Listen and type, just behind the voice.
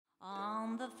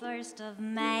the 1st of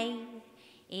May.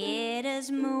 It is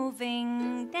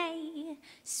moving day.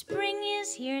 Spring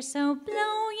is here, so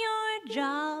blow your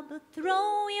job,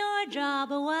 throw your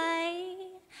job away.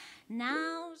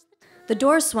 Now's the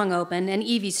door swung open and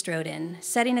Evie strode in,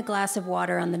 setting a glass of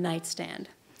water on the nightstand.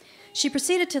 She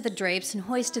proceeded to the drapes and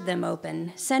hoisted them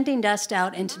open, sending dust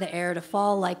out into the air to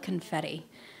fall like confetti.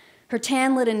 Her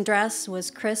tan-linen dress was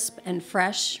crisp and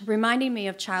fresh, reminding me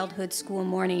of childhood school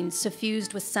mornings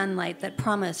suffused with sunlight that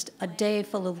promised a day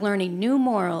full of learning new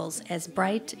morals as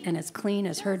bright and as clean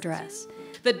as her dress.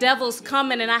 The devil's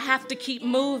coming and I have to keep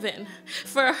moving.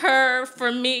 For her, for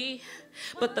me.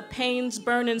 But the pain's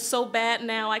burning so bad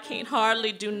now I can't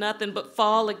hardly do nothing but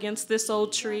fall against this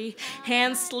old tree.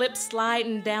 Hands slip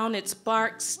sliding down its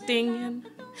bark, stinging.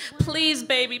 Please,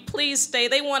 baby, please stay.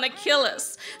 They want to kill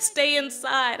us. Stay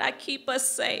inside. I keep us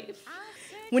safe.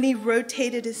 When he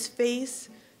rotated his face,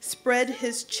 spread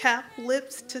his chapped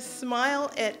lips to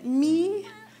smile at me,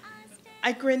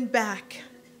 I grinned back,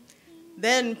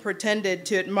 then pretended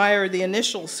to admire the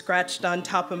initials scratched on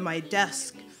top of my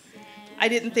desk. I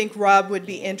didn't think Rob would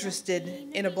be interested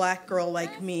in a black girl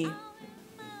like me.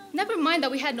 Never mind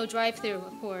that we had no drive-thru,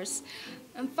 of course.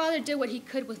 Father did what he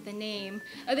could with the name.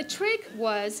 The trick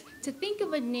was to think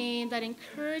of a name that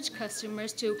encouraged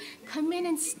customers to come in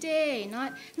and stay,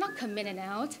 not come in and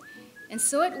out. And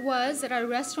so it was that our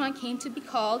restaurant came to be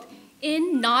called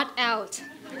In, Not Out.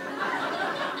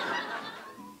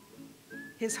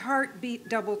 His heart beat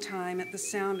double time at the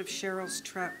sound of Cheryl's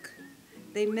truck.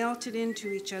 They melted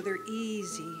into each other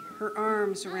easy, her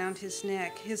arms around his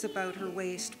neck, his about her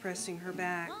waist, pressing her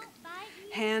back.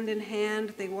 Hand in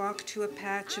hand, they walked to a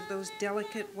patch of those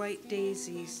delicate white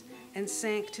daisies and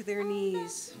sank to their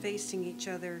knees, facing each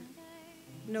other,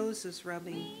 noses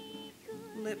rubbing,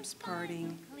 lips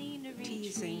parting,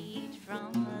 teasing.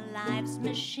 From life's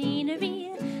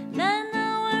machinery, then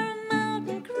our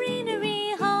mountain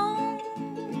greenery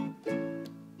home.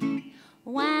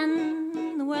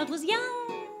 When the world was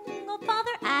young, old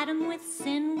Father Adam with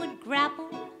sin would grapple,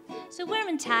 so we're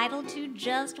entitled to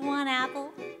just one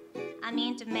apple. I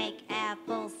mean to make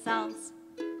applesauce.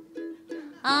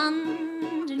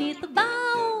 Underneath the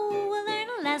bough, we'll learn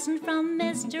a lesson from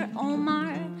Mr.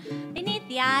 Omar. Beneath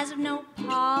the eyes of no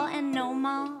Paul and no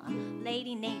Ma,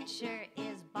 Lady Nature